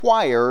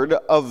required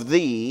of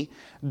thee,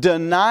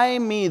 deny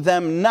me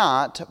them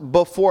not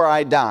before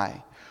I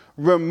die.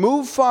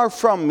 Remove far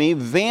from me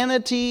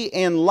vanity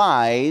and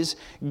lies.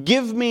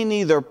 Give me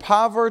neither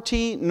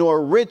poverty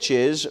nor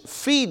riches.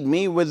 Feed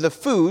me with the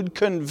food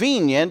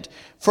convenient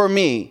for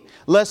me.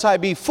 Lest I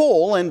be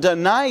full and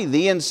deny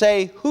thee and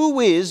say, Who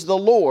is the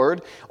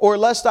Lord? Or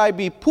lest I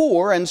be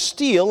poor and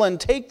steal and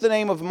take the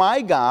name of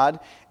my God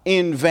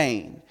in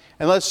vain.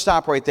 And let's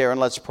stop right there and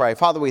let's pray.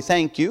 Father, we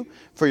thank you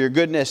for your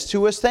goodness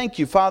to us. Thank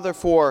you, Father,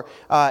 for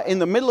in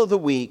the middle of the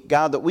week,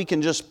 God, that we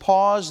can just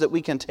pause, that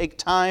we can take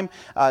time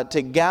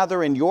to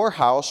gather in your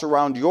house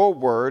around your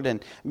word.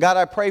 And God,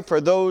 I pray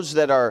for those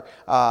that are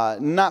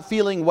not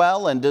feeling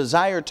well and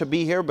desire to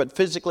be here, but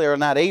physically are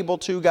not able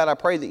to. God, I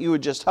pray that you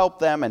would just help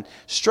them and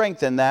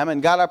strengthen them.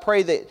 And God, I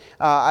pray that,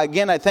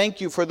 again, I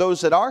thank you for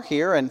those that are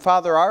here and,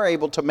 Father, are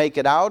able to make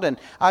it out. And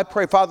I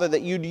pray, Father,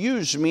 that you'd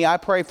use me. I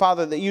pray,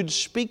 Father, that you'd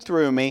speak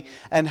through me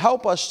and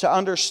help us to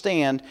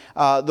understand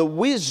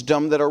the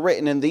wisdom that are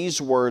written in these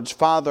words,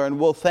 Father, and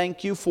we'll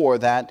thank you for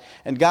that.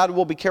 And God,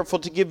 will be careful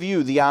to give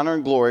you the honor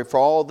and glory for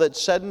all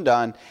that's said and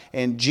done.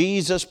 In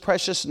Jesus'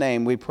 precious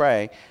name we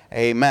pray.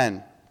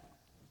 Amen.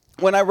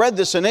 When I read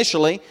this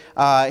initially,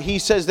 he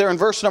says there in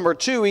verse number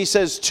 2, he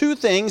says, 2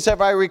 things have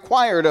I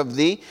required of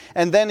thee.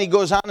 And then he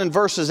goes on in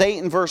verses 8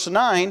 and verse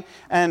 9,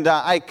 and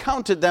I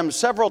counted them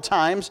several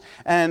times,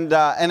 and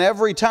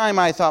every time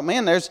I thought,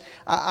 man,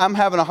 I'm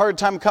having a hard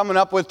time coming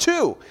up with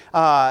 2.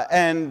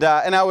 And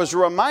I was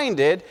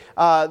reminded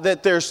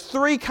that there's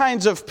 3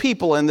 kinds of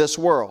people in this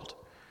world.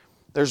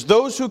 There's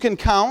those who can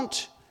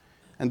count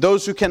and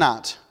those who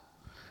cannot.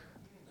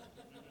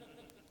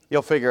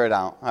 You'll figure it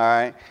out, all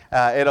right?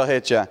 It'll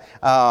hit you.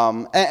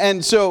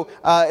 So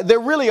there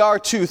really are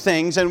 2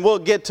 things, and we'll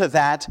get to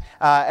that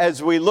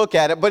as we look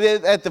at it. But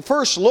at the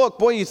first look,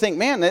 boy, you think,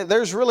 man,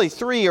 there's really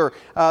 3, or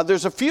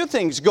there's a few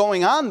things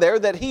going on there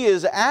that he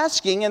is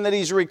asking and that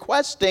he's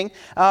requesting,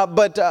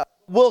 but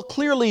we'll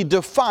clearly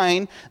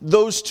define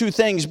those 2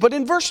 things. But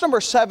in verse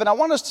number 7, I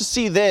want us to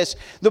see this.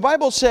 The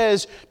Bible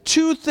says,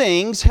 2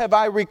 things have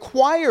I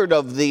required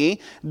of thee,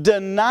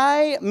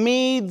 deny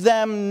me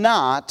them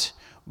not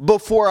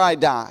before I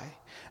die.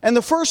 And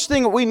the first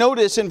thing that we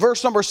notice in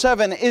verse number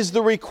 7 is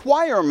the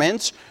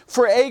requirements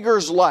for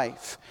Agar's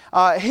life.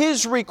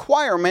 His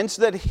requirements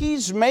that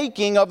he's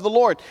making of the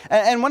Lord.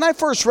 And when I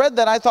first read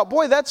that, I thought,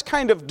 boy, that's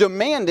kind of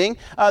demanding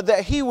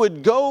that he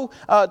would go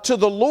to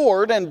the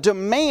Lord and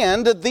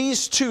demand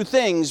these 2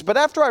 things. But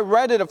after I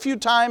read it a few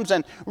times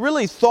and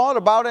really thought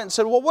about it and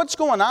said, well, what's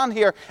going on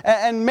here?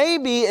 And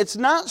maybe it's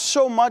not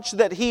so much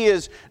that he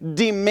is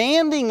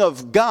demanding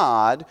of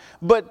God,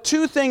 but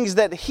 2 things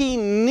that he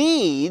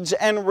needs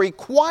and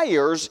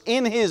requires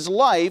in his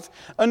life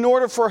in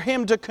order for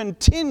him to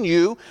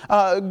continue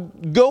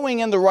going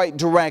in the right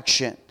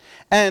direction.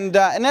 And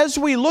as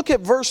we look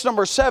at verse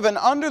number 7,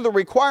 under the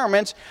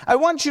requirements, I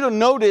want you to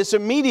notice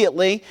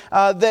immediately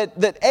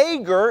that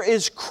Agar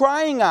is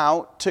crying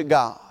out to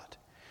God.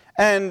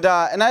 And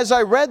as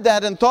I read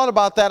that and thought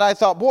about that, I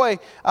thought, boy,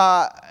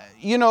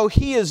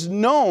 he is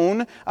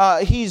known.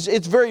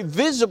 It's very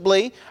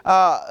visibly,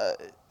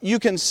 you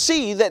can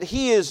see that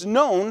he is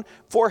known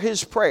for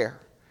his prayer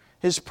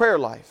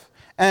life.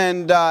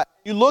 And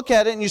you look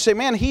at it and you say,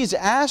 man, he's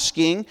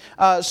asking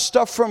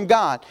stuff from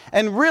God.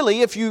 And really,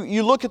 if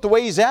you look at the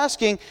way he's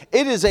asking,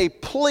 it is a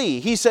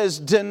plea. He says,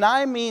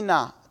 deny me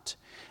not.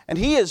 And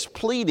he is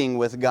pleading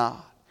with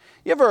God.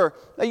 You ever,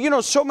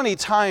 so many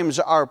times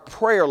our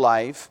prayer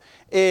life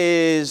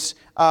is,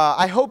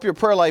 I hope your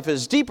prayer life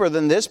is deeper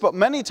than this, but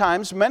many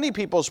times, many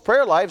people's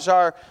prayer lives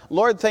are,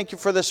 Lord, thank you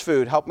for this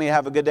food. Help me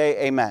have a good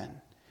day.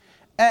 Amen.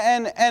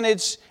 And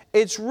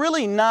it's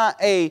really not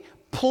a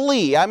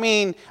plea. I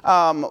mean,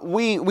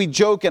 we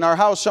joke in our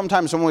house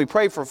sometimes when we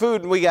pray for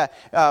food, and we got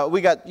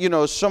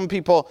some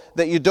people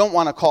that you don't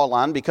want to call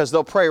on because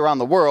they'll pray around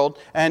the world,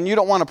 and you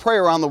don't want to pray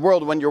around the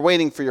world when you're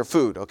waiting for your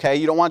food. Okay,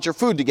 you don't want your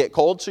food to get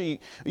cold, so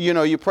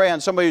you pray on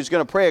somebody who's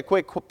going to pray a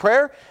quick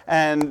prayer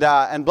and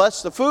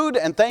bless the food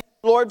and thank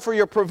you, Lord, for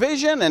your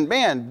provision, and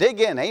man, dig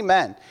in,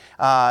 amen.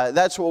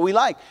 That's what we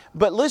like.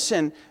 But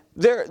listen,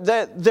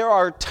 there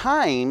are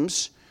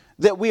times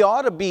that we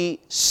ought to be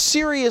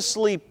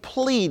seriously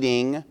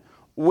pleading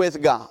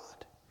with God.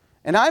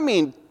 And I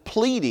mean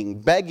pleading,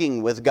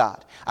 begging with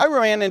God. I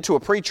ran into a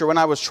preacher when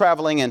I was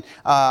traveling and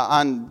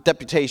on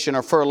deputation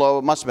or furlough.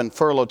 It must have been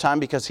furlough time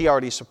because he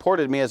already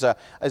supported me as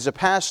a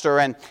pastor.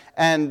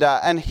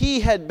 And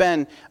he had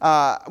been,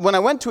 when I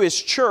went to his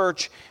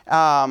church,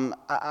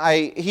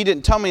 he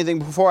didn't tell me anything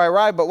before I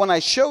arrived, but when I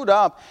showed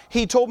up,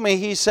 he told me,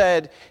 he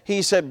said,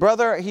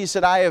 brother, he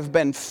said, I have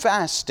been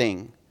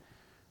fasting.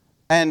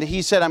 And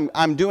he said,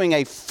 I'm doing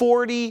a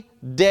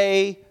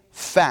 40-day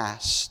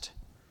fast.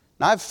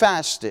 Now, I've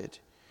fasted.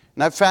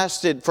 And I've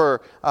fasted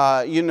for,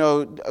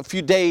 a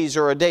few days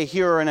or a day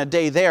here and a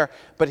day there.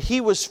 But he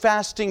was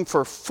fasting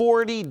for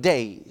 40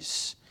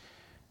 days.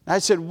 And I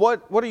said,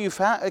 what are you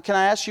can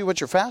I ask you what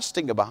you're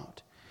fasting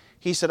about?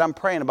 He said, I'm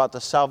praying about the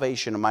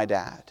salvation of my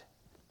dad.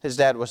 His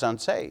dad was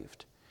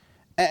unsaved.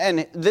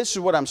 And this is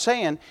what I'm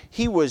saying.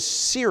 He was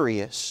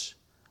serious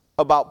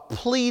about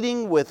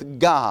pleading with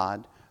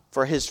God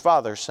for his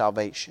father's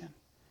salvation.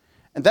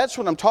 And that's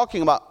what I'm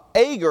talking about.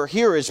 Agur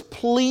here is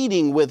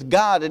pleading with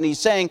God, and he's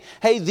saying,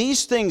 hey,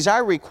 these things I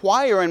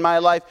require in my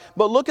life.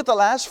 But look at the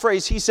last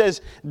phrase. He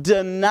says,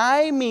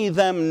 deny me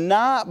them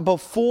not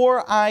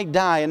before I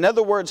die. In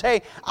other words,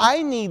 hey,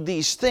 I need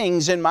these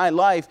things in my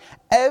life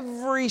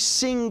every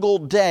single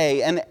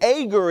day. And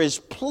Agur is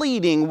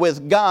pleading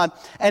with God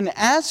and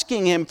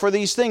asking him for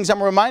these things.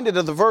 I'm reminded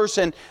of the verse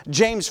in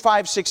James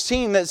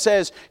 5:16 that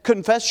says,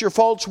 confess your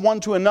faults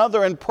one to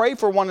another and pray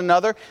for one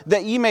another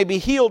that ye may be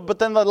healed. But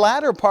then the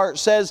latter part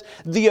says,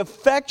 the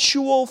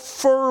effectual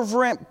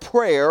fervent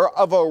prayer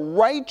of a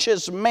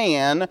righteous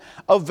man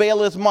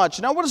availeth much.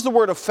 Now, what does the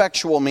word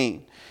effectual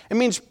mean? It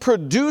means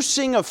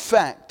producing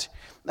effect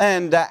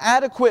and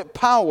adequate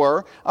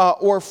power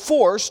or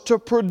force to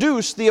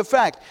produce the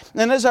effect.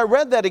 And as I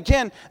read that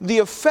again, the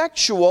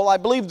effectual, I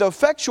believe the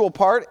effectual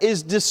part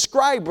is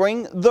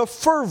describing the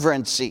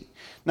fervency.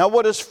 Now,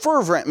 what does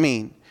fervent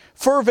mean?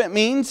 Fervent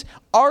means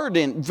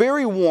ardent,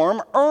 very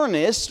warm,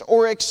 earnest,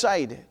 or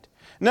excited.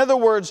 In other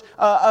words,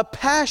 a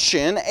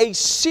passion, a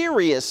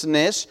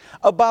seriousness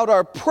about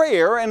our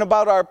prayer and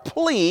about our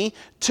plea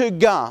to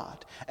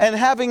God. And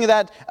having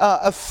that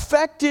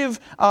effective,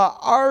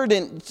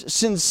 ardent,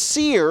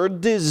 sincere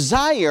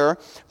desire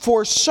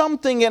for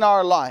something in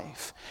our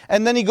life.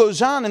 And then he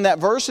goes on in that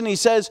verse and he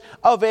says,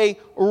 of a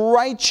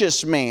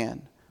righteous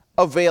man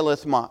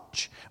availeth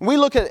much. We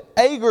look at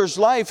Agur's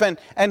life, and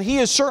he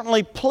is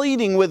certainly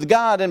pleading with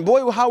God. And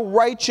boy, how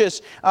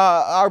righteous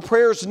our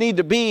prayers need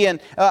to be.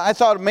 And I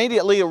thought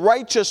immediately, a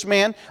righteous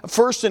man,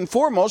 first and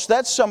foremost,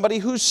 that's somebody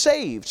who's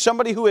saved.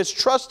 Somebody who has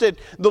trusted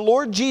the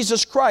Lord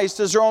Jesus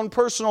Christ as their own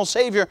personal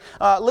Savior.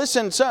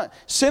 Listen,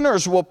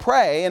 sinners will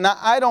pray, and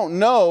I don't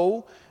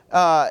know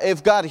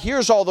if God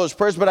hears all those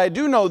prayers, but I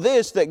do know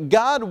this, that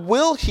God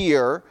will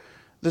hear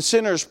the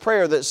sinner's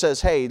prayer that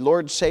says, hey,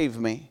 Lord, save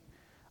me.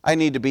 I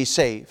need to be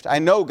saved. I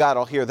know God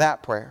will hear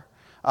that prayer.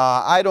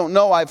 I don't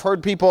know. I've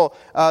heard people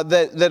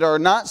that are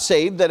not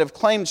saved that have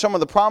claimed some of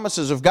the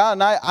promises of God,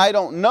 and I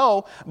don't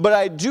know. But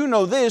I do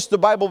know this. The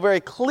Bible very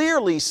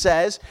clearly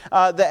says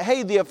that,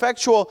 hey, the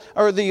effectual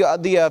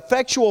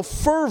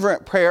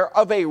fervent prayer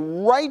of a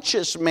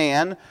righteous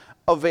man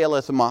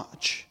availeth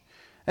much.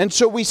 And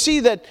so we see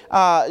that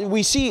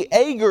we see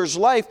Agur's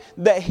life,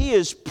 that he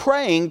is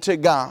praying to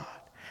God.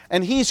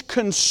 And he's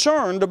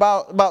concerned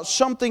about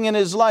something in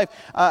his life.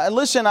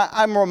 Listen,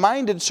 I'm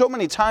reminded so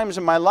many times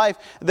in my life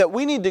that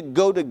we need to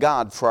go to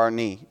God for our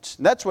needs.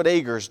 That's what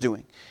Agur's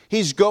doing.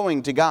 He's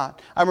going to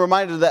God. I'm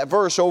reminded of that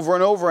verse over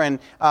and over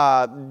in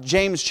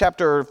James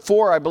chapter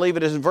 4, I believe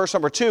it is in verse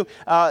number 2.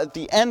 At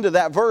the end of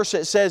that verse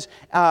it says,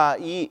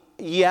 ye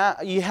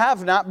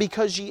have not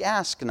because ye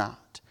ask not.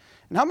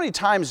 And how many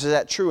times is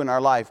that true in our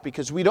life?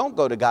 Because we don't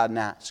go to God and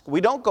ask. We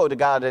don't go to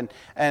God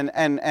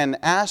and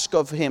ask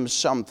of Him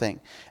something.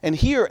 And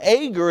here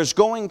Agur is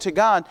going to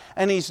God,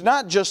 and he's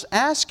not just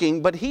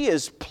asking, but he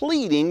is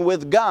pleading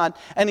with God.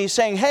 And he's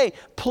saying, hey,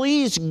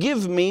 please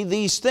give me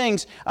these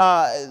things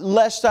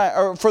lest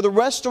or for the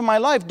rest of my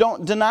life.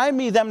 Don't deny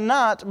me them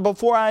not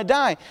before I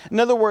die. In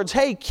other words,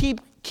 hey,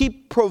 keep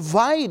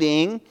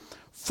providing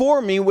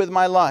for me with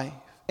my life,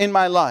 in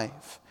my life.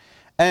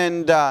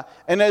 And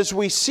as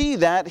we see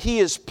that, he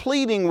is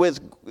pleading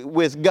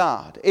with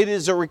God. It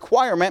is a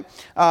requirement.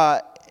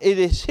 It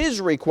is his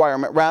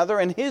requirement,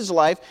 rather, in his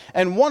life.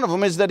 And one of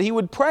them is that he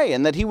would pray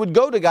and that he would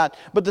go to God.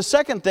 But the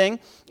second thing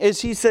is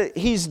he said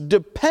he's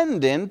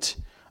dependent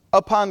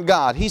upon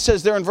God. He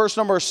says there in verse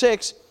number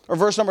 6 or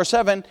verse number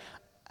 7,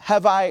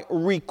 have I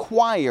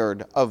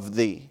required of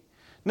thee?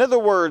 In other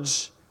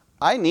words,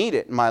 I need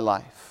it in my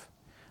life.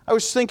 I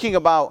was thinking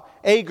about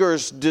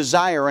Agur's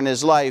desire in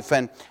his life,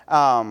 and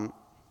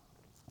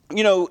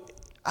you know,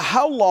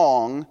 how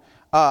long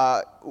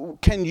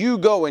can you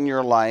go in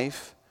your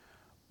life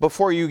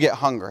before you get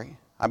hungry?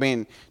 I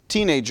mean,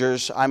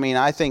 teenagers,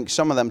 I think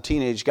some of them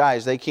teenage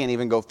guys, they can't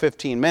even go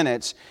 15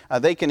 minutes.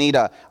 They can eat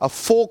a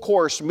full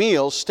course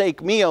meal,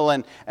 steak meal,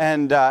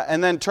 and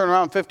then turn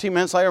around 15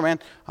 minutes later, man,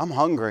 I'm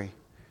hungry.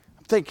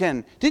 I'm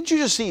thinking, didn't you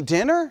just eat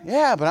dinner?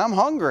 Yeah, but I'm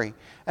hungry.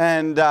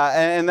 And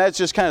that's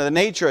just kind of the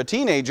nature of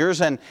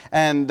teenagers, and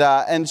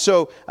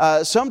so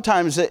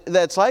sometimes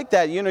that's like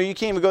that. You know, you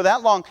can't even go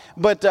that long.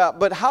 But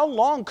how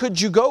long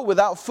could you go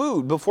without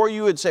food before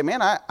you would say,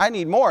 man, I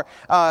need more?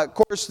 Of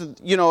course,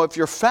 you know, if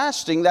you're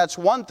fasting, that's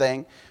one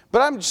thing.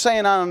 But I'm just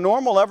saying, on a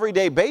normal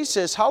everyday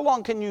basis, how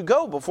long can you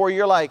go before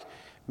you're like,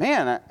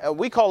 man,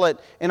 we call it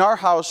in our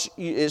house,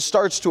 it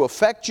starts to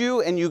affect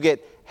you, and you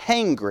get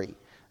hangry.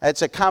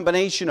 It's a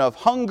combination of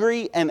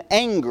hungry and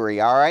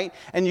angry, all right?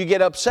 And you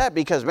get upset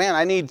because, man,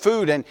 I need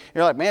food. And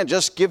you're like, man,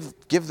 just give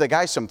the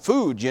guy some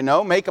food, you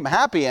know, make him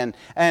happy and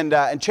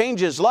change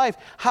his life.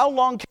 How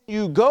long can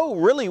you go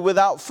really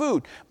without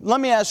food? Let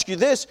me ask you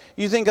this.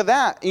 You think of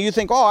that. You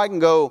think, oh, I can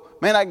go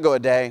a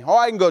day. Oh,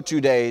 I can go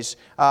 2 days.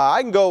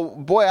 I can go,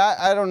 boy,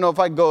 I don't know if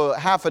I can go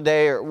half a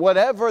day or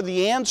whatever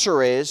the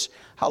answer is.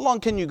 How long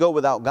can you go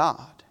without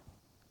God?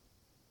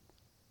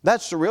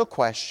 That's the real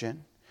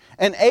question.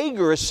 And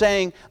Agar is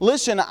saying,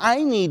 listen,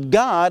 I need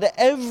God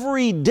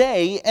every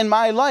day in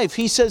my life.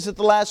 He says at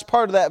the last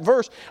part of that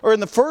verse, or in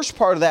the first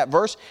part of that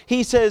verse,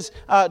 he says,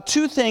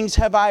 2 things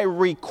have I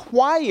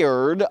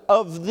required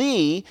of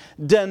thee,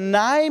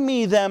 deny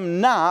me them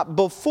not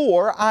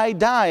before I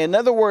die. In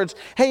other words,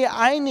 hey,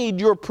 I need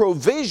your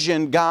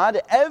provision,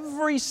 God,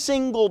 every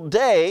single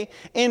day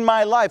in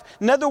my life.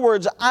 In other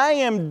words, I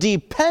am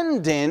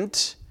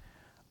dependent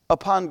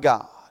upon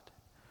God.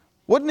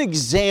 What an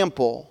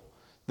example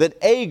that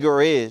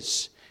Agar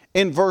is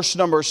in verse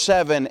number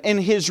 7 in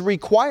his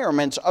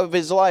requirements of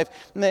his life,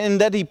 and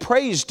that he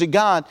prays to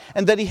God,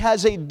 and that he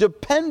has a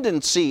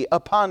dependency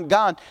upon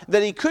God,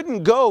 that he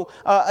couldn't go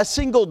a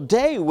single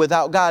day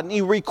without God, and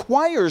he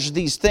requires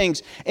these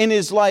things in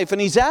his life, and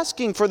he's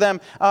asking for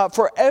them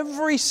for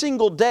every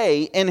single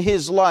day in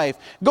his life.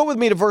 Go with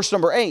me to verse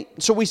number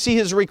 8. So we see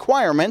his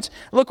requirements.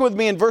 Look with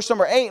me in verse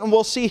number 8, and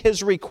we'll see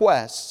his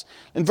requests.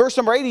 In verse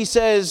number 8, he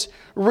says,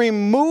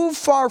 remove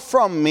far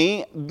from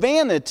me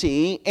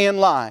vanity and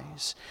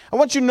lies. I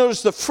want you to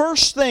notice the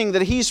first thing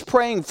that he's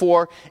praying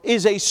for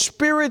is a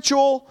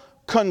spiritual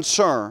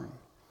concern.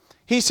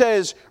 He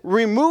says,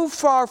 remove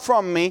far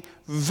from me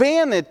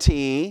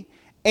vanity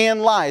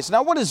and lies.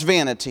 Now, what is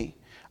vanity?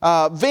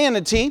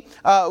 Vanity,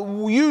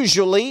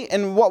 usually,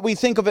 and what we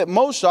think of it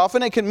most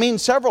often, it can mean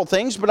several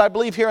things, but I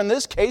believe here in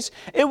this case,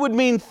 it would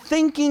mean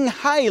thinking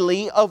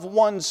highly of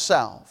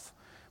oneself.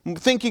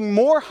 Thinking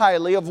more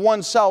highly of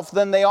oneself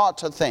than they ought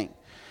to think.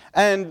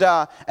 And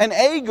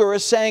Agar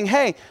is saying,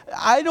 hey,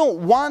 I don't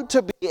want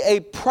to be a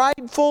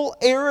prideful,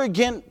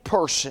 arrogant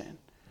person.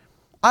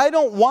 I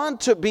don't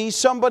want to be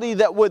somebody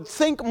that would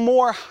think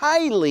more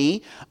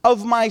highly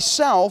of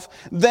myself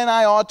than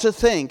I ought to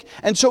think.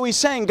 And so he's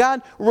saying,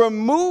 God,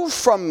 remove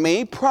from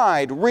me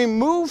pride.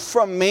 Remove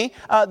from me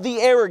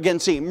the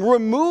arrogancy.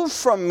 Remove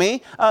from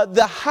me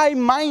the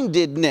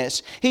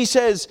high-mindedness. He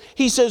says,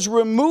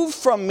 remove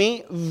from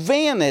me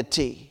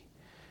vanity.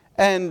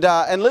 And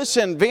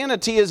listen,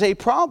 vanity is a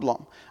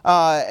problem.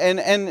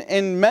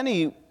 And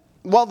many...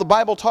 Well, the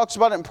Bible talks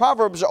about it in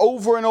Proverbs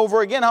over and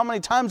over again. How many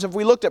times have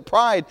we looked at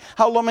pride?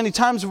 How many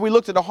times have we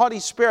looked at a haughty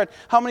spirit?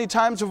 How many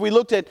times have we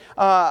looked at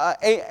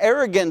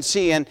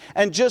arrogancy and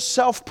just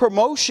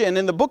self-promotion?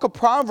 In the book of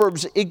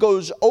Proverbs, it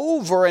goes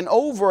over and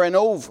over and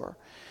over.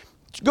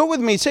 Go with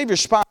me, save your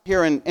spot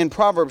here in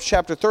Proverbs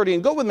chapter 30,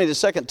 and go with me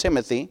to 2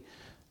 Timothy.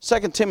 2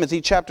 Timothy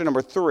chapter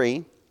number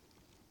 3.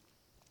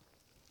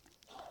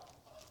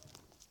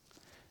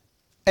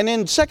 And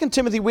in 2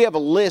 Timothy, we have a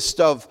list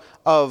of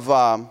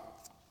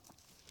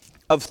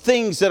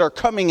things that are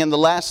coming in the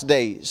last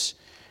days.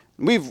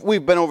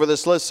 We've been over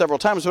this list several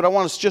times, but I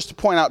want us just to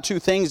point out 2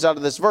 things out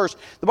of this verse.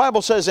 The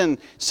Bible says in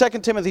 2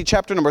 Timothy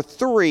chapter number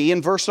 3,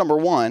 in verse number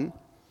 1,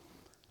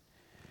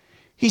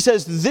 he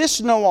says,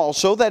 this know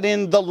also that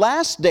in the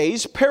last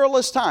days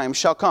perilous times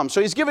shall come.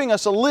 So he's giving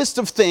us a list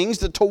of things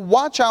that to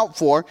watch out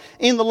for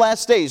in the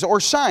last days,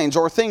 or signs,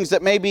 or things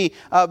that may be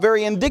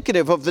very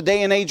indicative of the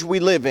day and age we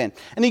live in.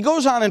 And he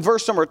goes on in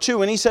verse number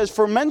 2, and he says,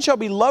 for men shall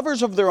be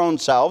lovers of their own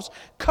selves,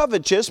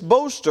 covetous,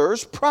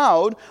 boasters,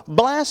 proud,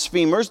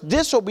 blasphemers,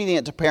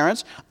 disobedient to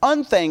parents,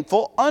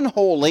 unthankful,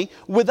 unholy,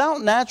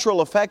 without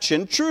natural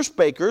affection, truce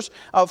breakers,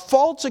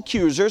 false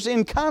accusers,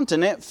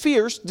 incontinent,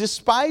 fierce,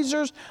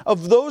 despisers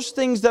of those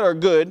things that are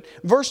good.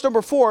 Verse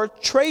number 4,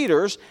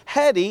 traitors,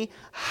 heady,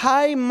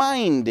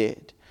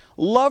 high-minded,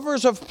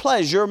 lovers of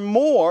pleasure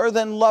more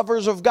than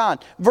lovers of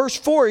God. Verse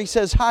 4, he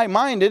says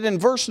high-minded. In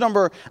verse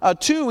number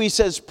 2, he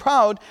says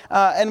proud.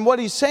 And what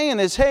he's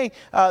saying is, hey,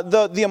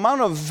 the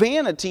amount of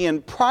vanity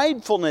and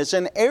pridefulness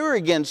and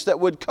arrogance that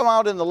would come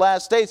out in the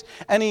last days.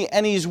 And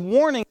he's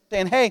warning,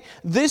 saying, hey,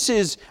 this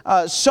is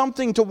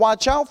something to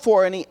watch out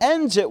for. And he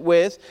ends it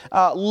with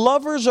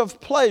lovers of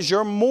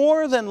pleasure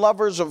more than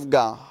lovers of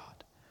God.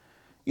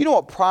 You know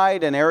what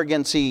pride and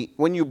arrogancy,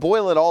 when you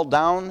boil it all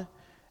down,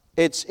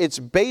 it's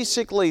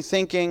basically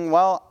thinking,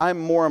 well, I'm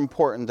more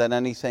important than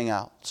anything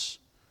else.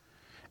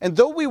 And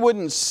though we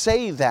wouldn't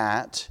say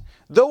that,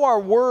 though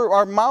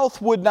our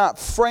mouth would not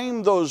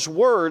frame those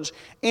words,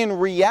 in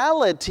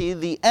reality,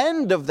 the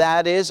end of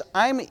that is,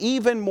 I'm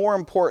even more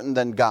important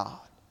than God.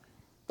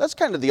 That's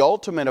kind of the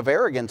ultimate of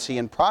arrogancy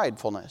and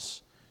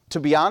pridefulness, to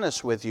be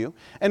honest with you.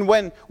 And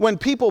when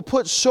people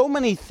put so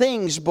many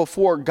things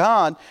before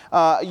God,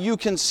 you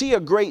can see a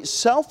great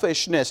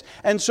selfishness.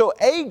 And so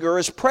Agar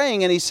is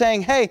praying and he's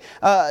saying, hey,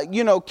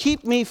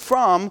 keep me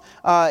from,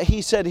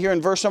 he said here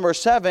in verse number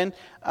 7,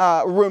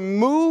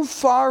 remove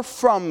far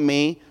from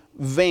me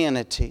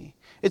vanity.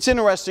 It's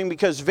interesting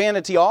because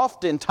vanity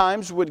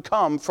oftentimes would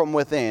come from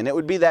within. It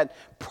would be that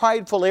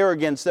prideful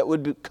arrogance that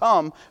would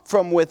come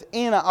from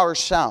within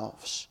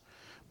ourselves.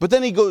 But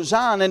then he goes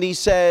on and he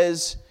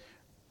says,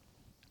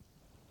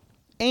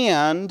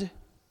 and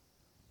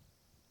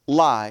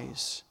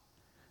lies.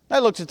 I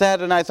looked at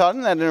that and I thought,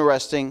 isn't that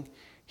interesting?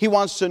 He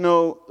wants to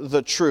know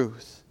the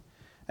truth.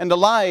 And a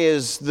lie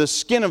is the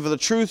skin of the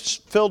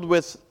truth filled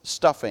with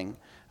stuffing.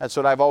 That's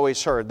what I've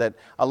always heard, that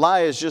a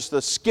lie is just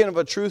the skin of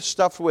a truth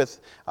stuffed with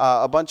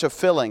a bunch of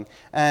filling.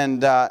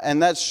 And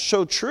that's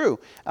so true.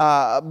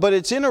 But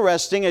it's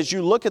interesting as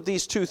you look at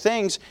these two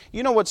things.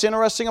 You know what's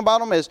interesting about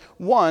them is,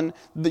 one,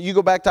 that you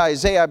go back to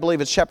Isaiah, I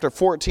believe it's chapter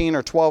 14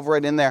 or 12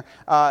 right in there.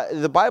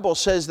 The Bible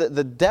says that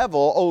the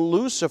devil, O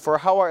Lucifer,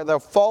 how art thou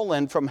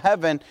fallen from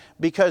heaven,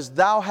 because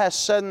thou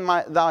hast said in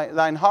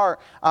thine heart,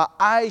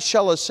 I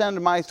shall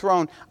ascend my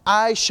throne,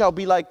 I shall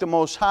be like the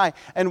Most High.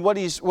 And what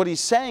he's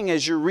saying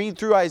as you read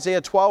through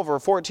Isaiah 12 or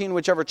 14,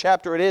 whichever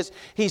chapter it is,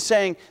 he's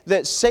saying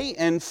that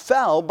Satan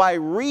fell by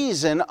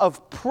reason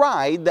of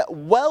pride that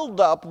welled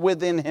up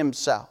within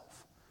himself.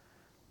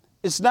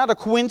 It's not a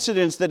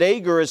coincidence that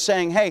Agur is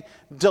saying, hey,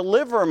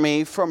 deliver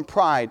me from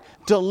pride.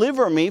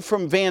 Deliver me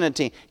from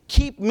vanity.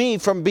 Keep me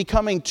from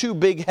becoming too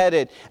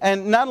big-headed.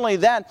 And not only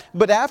that,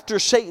 but after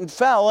Satan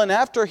fell and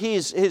after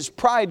his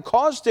pride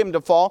caused him to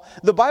fall,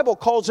 the Bible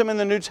calls him in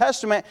the New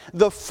Testament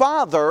the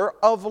father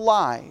of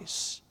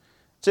lies.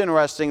 It's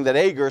interesting that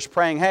Agur is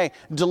praying, hey,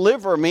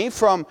 deliver me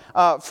from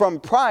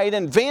pride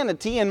and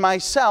vanity in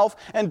myself,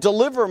 and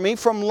deliver me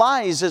from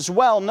lies as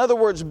well. In other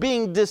words,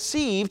 being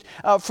deceived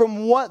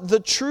from what the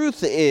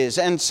truth is.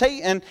 And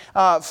Satan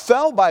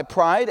fell by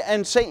pride,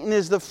 and Satan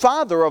is the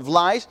father of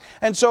lies.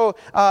 And so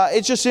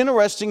it's just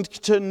interesting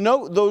to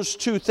note those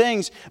two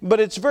things.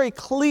 But it's very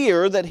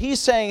clear that he's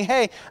saying,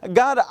 hey,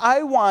 God,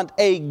 I want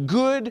a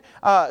good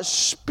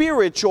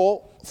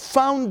spiritual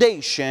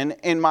foundation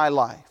in my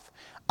life.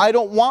 I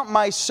don't want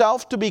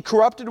myself to be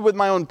corrupted with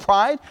my own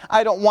pride.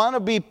 I don't want to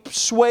be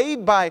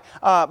swayed by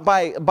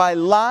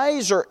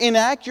lies or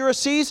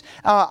inaccuracies.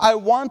 I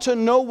want to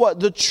know what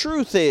the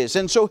truth is.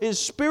 And so his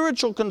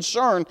spiritual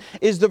concern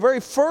is the very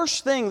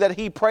first thing that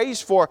he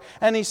prays for.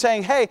 And he's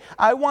saying, hey,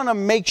 I want to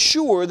make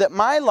sure that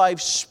my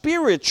life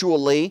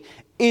spiritually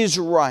is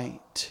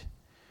right.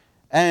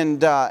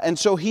 And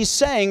so he's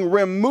saying,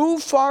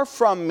 remove far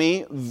from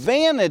me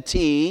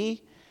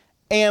vanity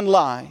and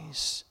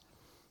lies.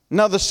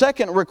 Now, the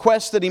second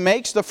request that he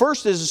makes, the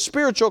first is a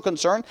spiritual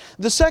concern.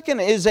 The second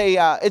is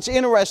it's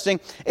interesting,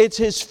 it's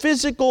his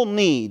physical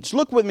needs.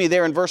 Look with me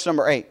there in verse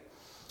number 8.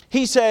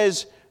 He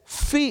says,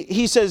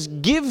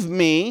 give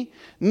me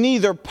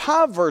neither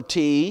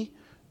poverty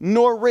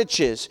nor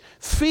riches.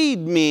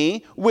 Feed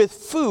me with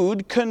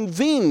food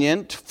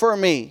convenient for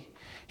me.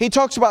 He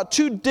talks about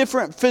two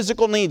different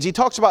physical needs. He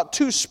talks about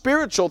two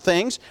spiritual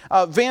things,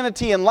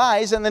 vanity and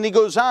lies. And then he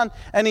goes on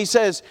and he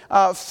says,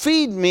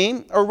 feed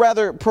me, or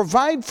rather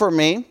provide for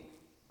me.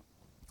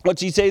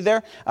 What's he say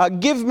there?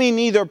 Give me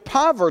neither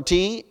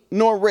poverty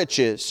nor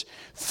riches.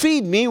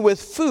 Feed me with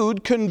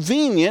food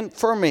convenient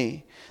for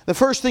me. The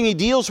first thing he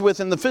deals with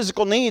in the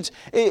physical needs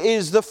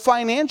is the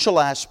financial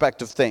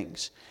aspect of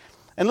things.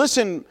 And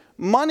listen,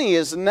 money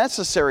is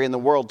necessary in the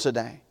world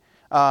today.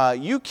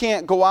 You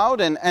can't go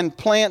out and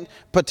plant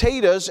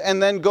potatoes and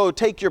then go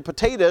take your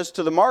potatoes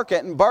to the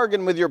market and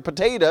bargain with your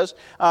potatoes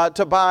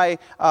to buy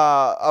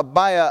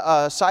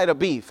a side of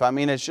beef. I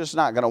mean, it's just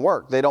not going to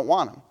work. They don't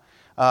want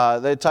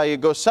them. They tell you,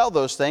 go sell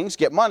those things,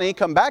 get money,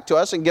 come back to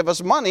us and give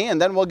us money,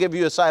 and then we'll give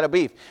you a side of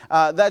beef.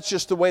 That's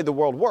just the way the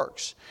world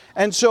works.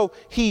 And so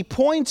he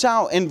points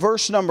out in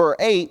verse number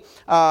 8,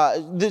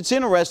 that's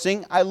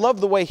interesting. I love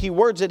the way he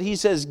words it. He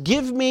says,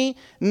 give me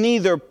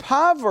neither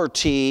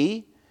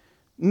poverty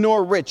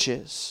nor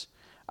riches.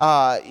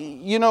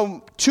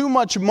 Too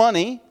much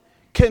money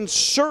can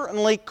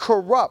certainly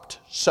corrupt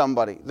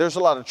somebody. There's a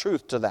lot of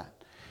truth to that.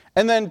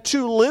 And then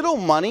too little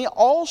money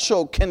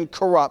also can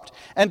corrupt.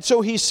 And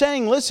so he's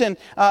saying, listen,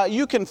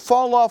 you can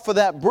fall off of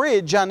that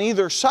bridge on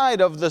either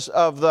side of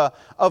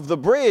the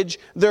bridge.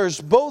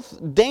 There's both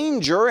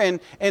danger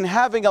in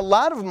having a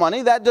lot of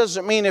money. That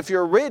doesn't mean if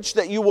you're rich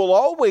that you will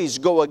always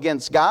go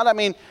against God. I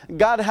mean,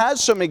 God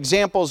has some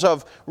examples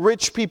of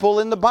rich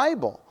people in the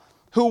Bible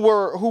who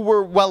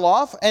were well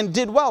off and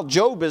did well.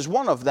 Job is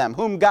one of them,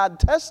 whom God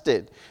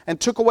tested and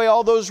took away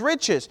all those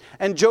riches.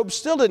 And Job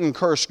still didn't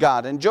curse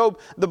God. And Job,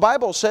 the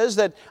Bible says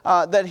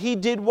that he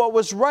did what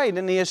was right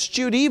and he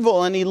eschewed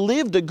evil and he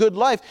lived a good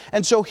life.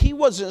 And so he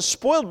wasn't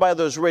spoiled by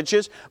those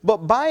riches.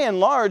 But by and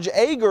large,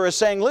 Agur is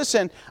saying,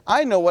 listen,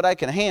 I know what I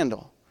can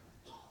handle.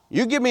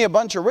 You give me a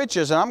bunch of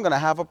riches and I'm going to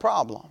have a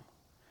problem.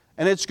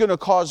 And it's going to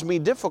cause me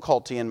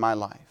difficulty in my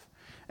life.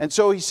 And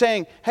so he's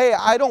saying, hey,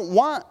 I don't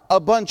want a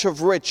bunch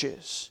of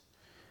riches.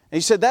 And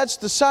he said, that's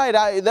the side,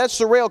 that's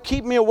the rail,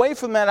 keep me away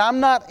from that. I'm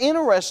not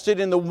interested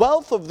in the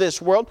wealth of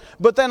this world.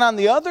 But then on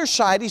the other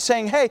side, he's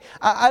saying, hey,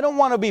 I don't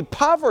want to be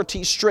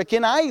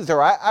poverty-stricken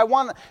either. I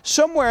want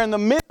somewhere in the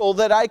middle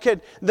that I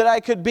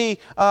could be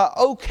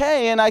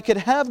okay and I could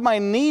have my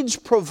needs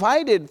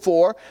provided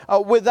for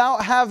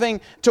without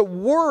having to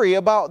worry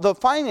about the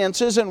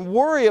finances and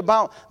worry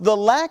about the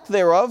lack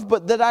thereof,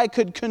 but that I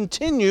could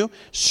continue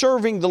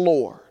serving the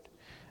Lord.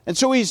 And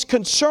so he's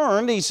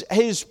concerned,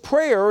 his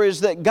prayer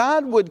is that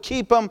God would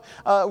keep him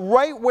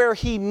right where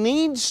he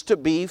needs to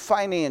be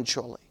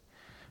financially.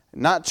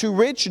 Not too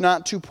rich,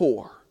 not too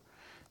poor.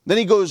 Then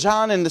he goes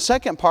on in the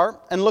second part,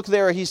 and look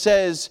there, he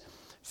says,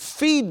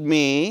 feed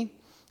me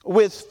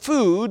with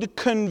food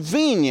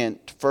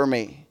convenient for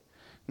me.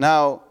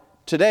 Now,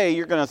 today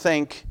you're going to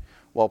think,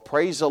 well,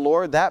 praise the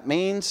Lord, that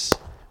means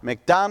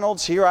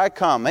McDonald's, here I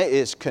come. It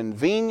is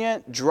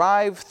convenient,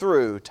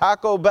 drive-through.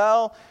 Taco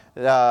Bell,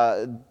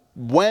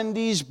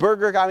 Wendy's,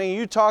 Burger King. I mean,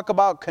 you talk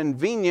about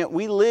convenient.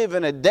 We live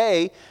in a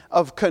day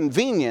of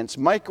convenience.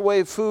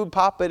 Microwave food,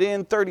 pop it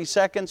in, 30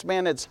 seconds,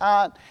 man, it's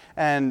hot.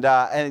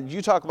 And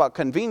you talk about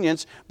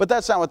convenience, but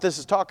that's not what this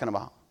is talking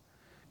about.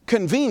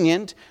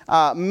 Convenient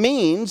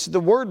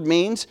the word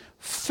means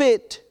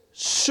fit,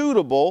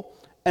 suitable,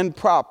 and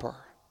proper.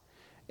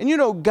 And you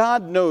know,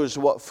 God knows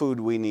what food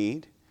we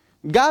need.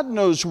 God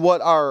knows what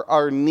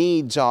our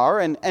needs are.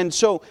 And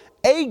so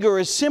Agur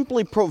is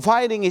simply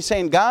providing, he's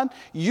saying, God,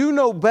 you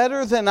know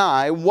better than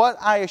I what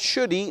I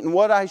should eat and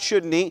what I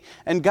shouldn't eat.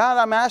 And God,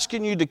 I'm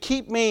asking you to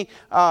keep me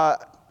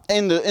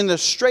in the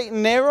straight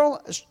and narrow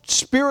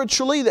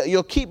spiritually, that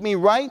you'll keep me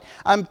right.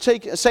 I'm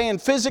saying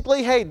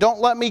physically, hey, don't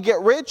let me get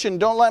rich and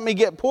don't let me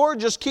get poor.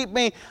 Just keep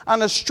me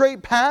on a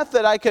straight path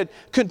that I could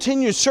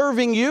continue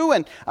serving you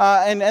and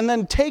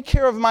then take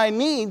care of my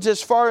needs as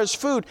far as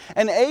food.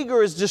 And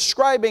Agur is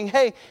describing,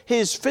 hey,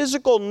 his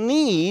physical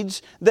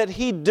needs, that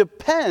he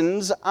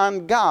depends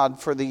on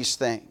God for these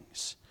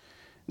things.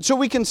 So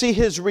we can see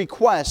his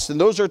requests,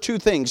 and those are two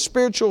things,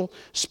 spiritual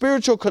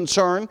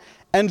concern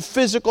and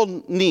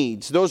physical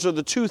needs. Those are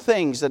the two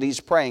things that he's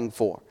praying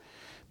for.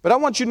 But I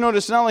want you to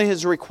notice not only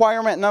his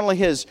requirement, not only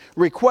his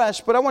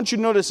request, but I want you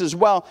to notice as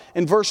well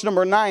in verse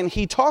number 9,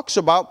 he talks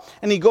about,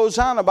 and he goes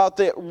on about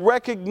the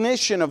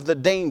recognition of the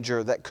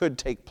danger that could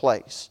take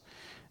place.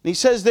 And he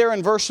says there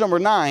in verse number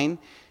 9,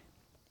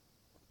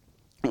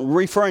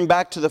 referring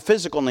back to the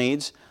physical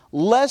needs,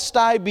 lest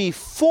I be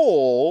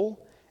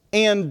full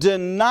and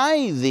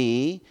deny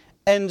thee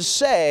and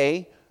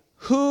say,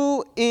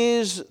 who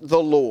is the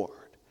Lord?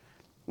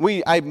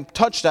 I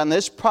touched on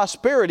this.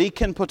 Prosperity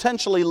can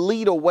potentially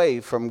lead away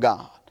from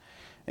God.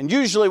 And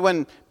usually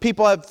when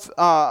people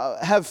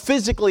have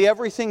physically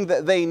everything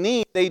that they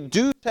need, they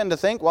do tend to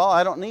think, well,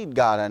 I don't need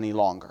God any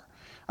longer.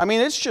 I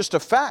mean, it's just a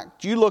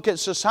fact. You look at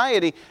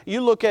society,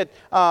 you look at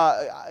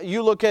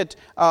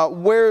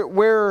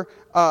where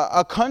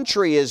a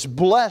country is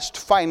blessed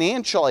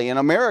financially, and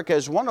America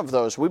is one of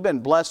those. We've been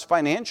blessed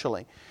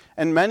financially.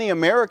 And many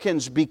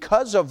Americans,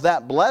 because of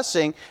that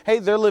blessing, hey,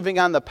 they're living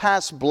on the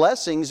past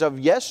blessings of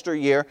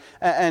yesteryear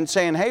and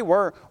saying, hey,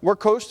 we're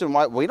coasting.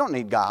 We don't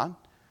need God.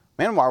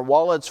 Man, our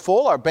wallet's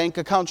full, our bank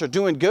accounts are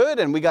doing good,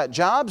 and we got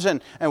jobs,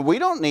 and we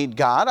don't need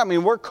God. I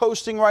mean, we're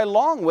coasting right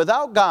along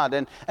without God.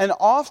 And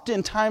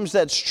oftentimes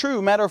that's true.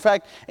 Matter of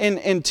fact,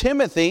 in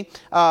Timothy,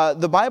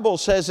 the Bible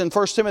says in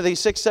 1 Timothy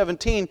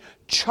 6:17,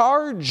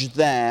 charge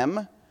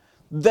them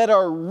that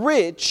are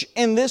rich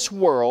in this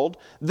world,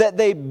 that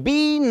they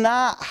be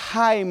not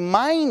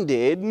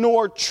high-minded,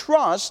 nor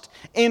trust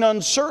in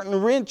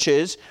uncertain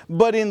riches,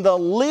 but in the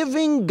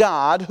living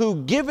God,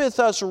 who giveth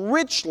us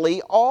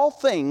richly all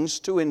things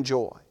to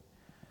enjoy.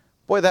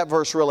 Boy, that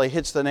verse really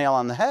hits the nail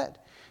on the head.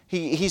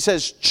 He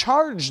says,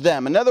 charge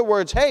them. In other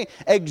words, hey,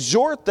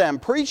 exhort them,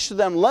 preach to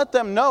them, let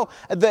them know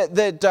that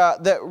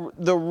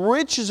the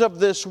riches of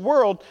this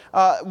world,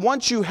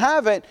 once you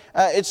have it,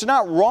 it's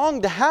not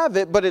wrong to have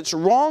it, but it's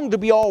wrong to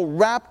be all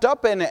wrapped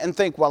up in it and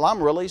think, well, I'm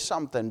really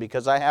something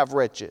because I have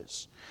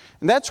riches.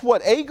 And that's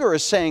what Agur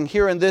is saying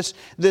here in this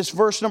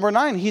verse number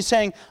 9. He's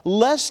saying,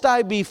 lest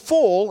I be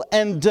full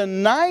and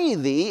deny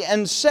thee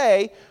and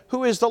say,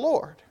 who is the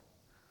Lord?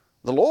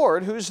 The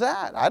Lord, who's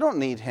that? I don't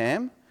need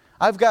him.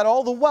 I've got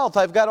all the wealth.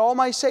 I've got all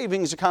my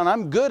savings account.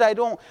 I'm good.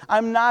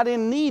 I'm not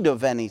in need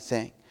of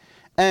anything.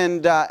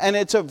 And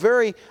it's a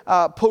very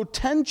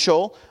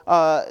potential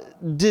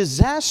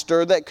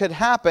disaster that could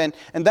happen.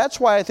 And that's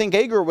why I think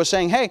Agur was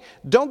saying, hey,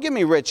 don't give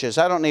me riches.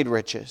 I don't need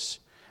riches.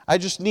 I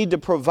just need to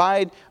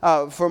provide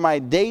for my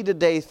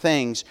day-to-day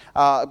things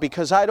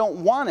because I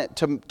don't want it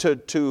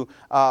to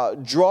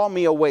draw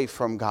me away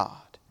from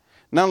God.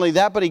 Not only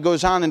that, but he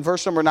goes on in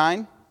verse number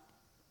 9,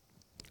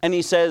 and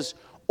he says,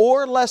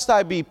 or lest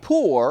I be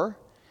poor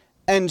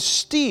and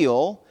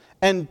steal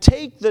and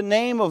take the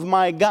name of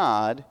my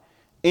God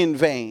in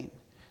vain.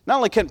 Not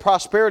only can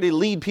prosperity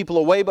lead people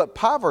away, but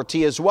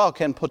poverty as well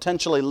can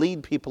potentially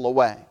lead people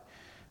away.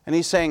 And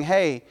he's saying,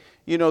 hey,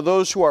 you know,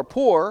 those who are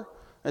poor,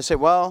 they say,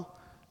 well,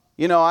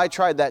 you know, I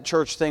tried that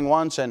church thing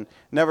once and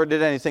never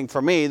did anything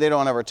for me. They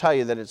don't ever tell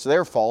you that it's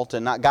their fault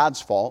and not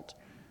God's fault.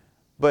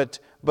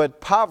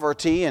 But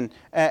poverty and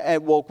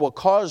will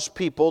cause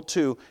people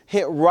to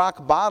hit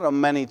rock bottom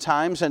many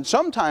times. And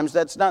sometimes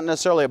that's not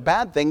necessarily a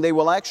bad thing. They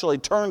will actually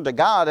turn to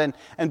God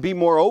and be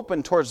more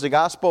open towards the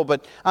gospel.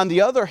 But on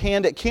the other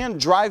hand, it can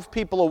drive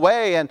people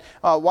away. And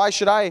why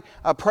should I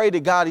pray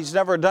to God? He's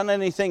never done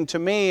anything to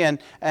me. And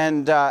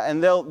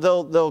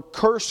they'll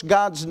curse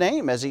God's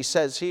name, as he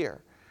says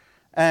here.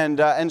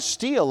 And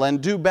steal and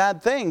do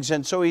bad things.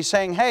 And so he's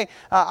saying, hey,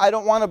 I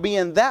don't want to be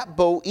in that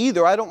boat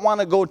either. I don't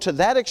want to go to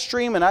that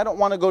extreme, and I don't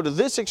want to go to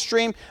this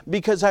extreme,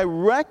 because I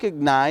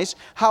recognize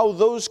how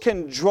those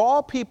can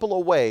draw people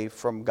away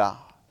from God.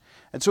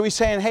 And so he's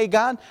saying, hey,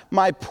 God,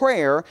 my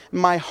prayer,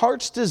 my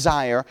heart's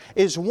desire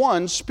is,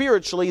 one,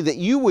 spiritually, that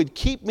you would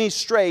keep me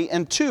straight,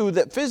 and two,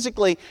 that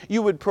physically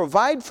you would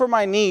provide for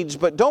my needs,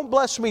 but don't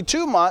bless me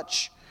too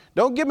much.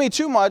 Don't give me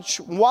too much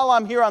while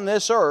I'm here on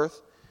this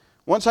earth.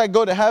 Once I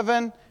go to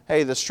heaven,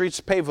 hey, the streets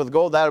paved with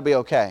gold, that'll be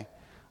okay.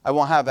 I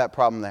won't have that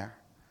problem there.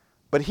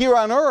 But here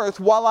on earth,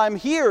 while I'm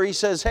here, he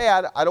says, hey,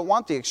 I don't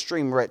want the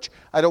extreme rich.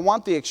 I don't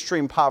want the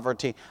extreme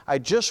poverty. I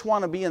just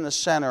want to be in the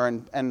center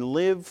and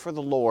live for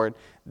the Lord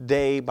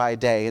day by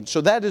day. And so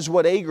that is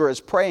what Agur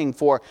is praying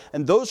for.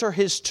 And those are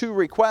his two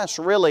requests,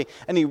 really.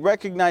 And he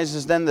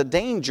recognizes then the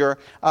danger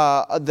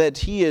that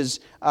is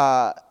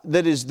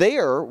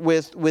there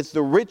with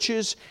the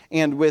riches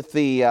and with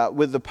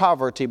the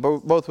poverty,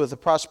 both with the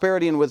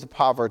prosperity and with the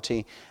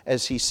poverty,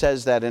 as he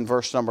says that in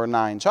verse number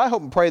 9. So I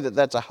hope and pray that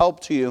that's a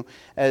help to you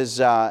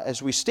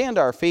as we stand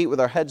to our feet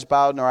with our heads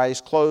bowed and our eyes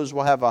closed.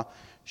 We'll have a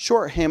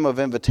short hymn of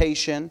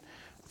invitation.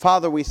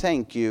 Father, we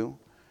thank you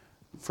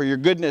for your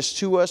goodness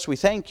to us. We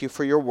thank you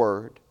for your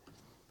word.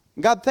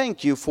 God,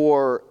 thank you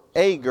for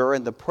Agur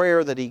and the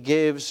prayer that he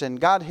gives, and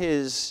God,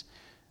 his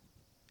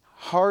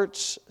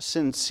heart's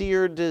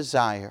sincere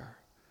desire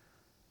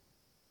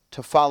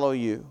to follow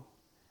you.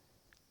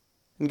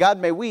 And God,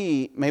 may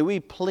we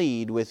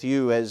plead with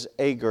you as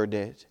Agur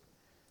did.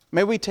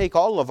 May we take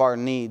all of our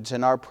needs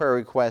and our prayer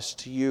requests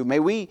to you. May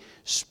we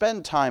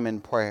spend time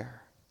in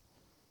prayer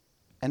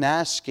and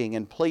asking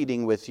and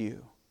pleading with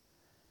you.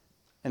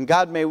 And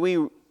God, may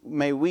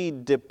we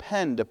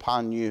depend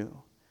upon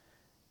you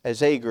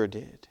as Agur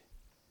did.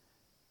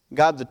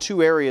 God, the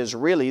two areas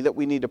really that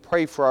we need to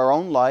pray for our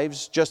own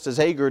lives, just as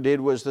Agur did,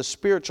 was the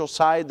spiritual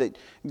side, that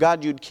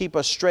God, you'd keep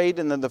us straight,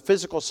 and then the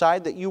physical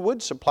side, that you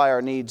would supply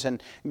our needs.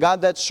 And God,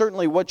 that's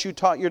certainly what you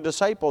taught your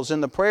disciples in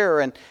the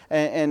prayer, and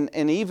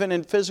even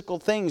in physical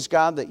things,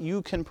 God, that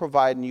you can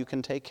provide and you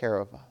can take care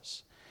of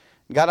us.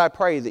 God, I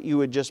pray that you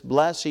would just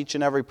bless each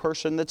and every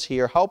person that's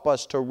here. Help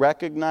us to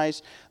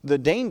recognize the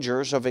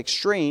dangers of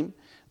extreme.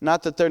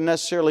 Not that they're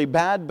necessarily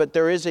bad, but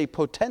there is a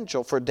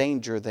potential for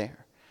danger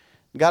there.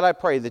 God, I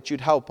pray that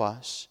you'd help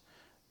us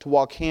to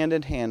walk hand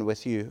in hand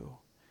with you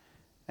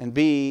and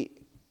be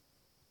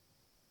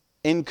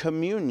in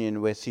communion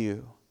with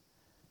you,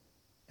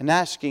 and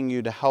asking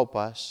you to help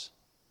us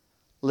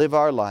live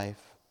our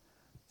life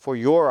for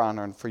your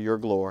honor and for your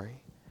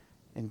glory.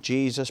 In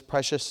Jesus'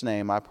 precious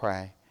name I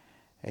pray.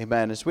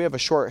 Amen. As we have a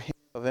short hymn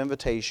of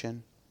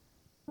invitation.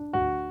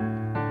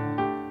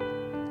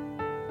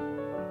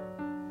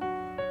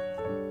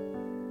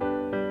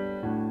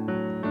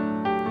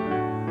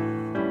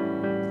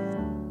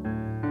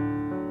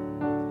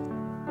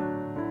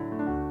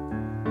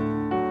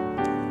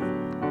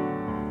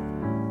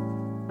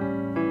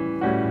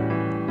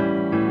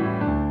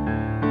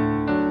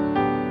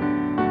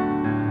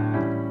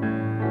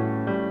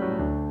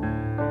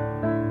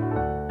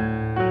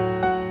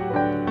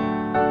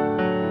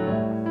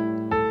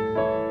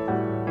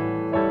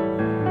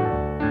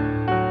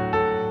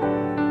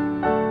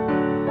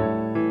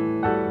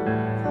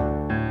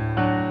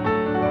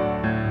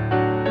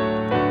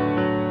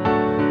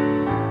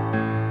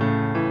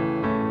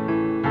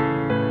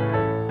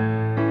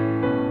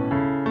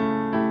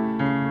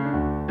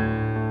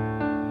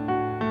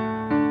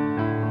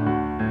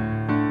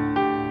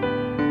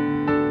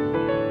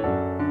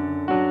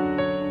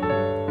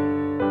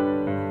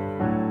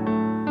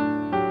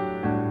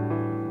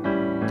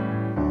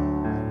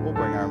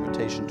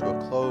 To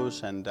a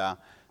close, and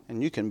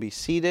you can be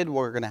seated.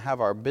 We're going to have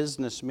our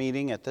business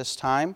meeting at this time.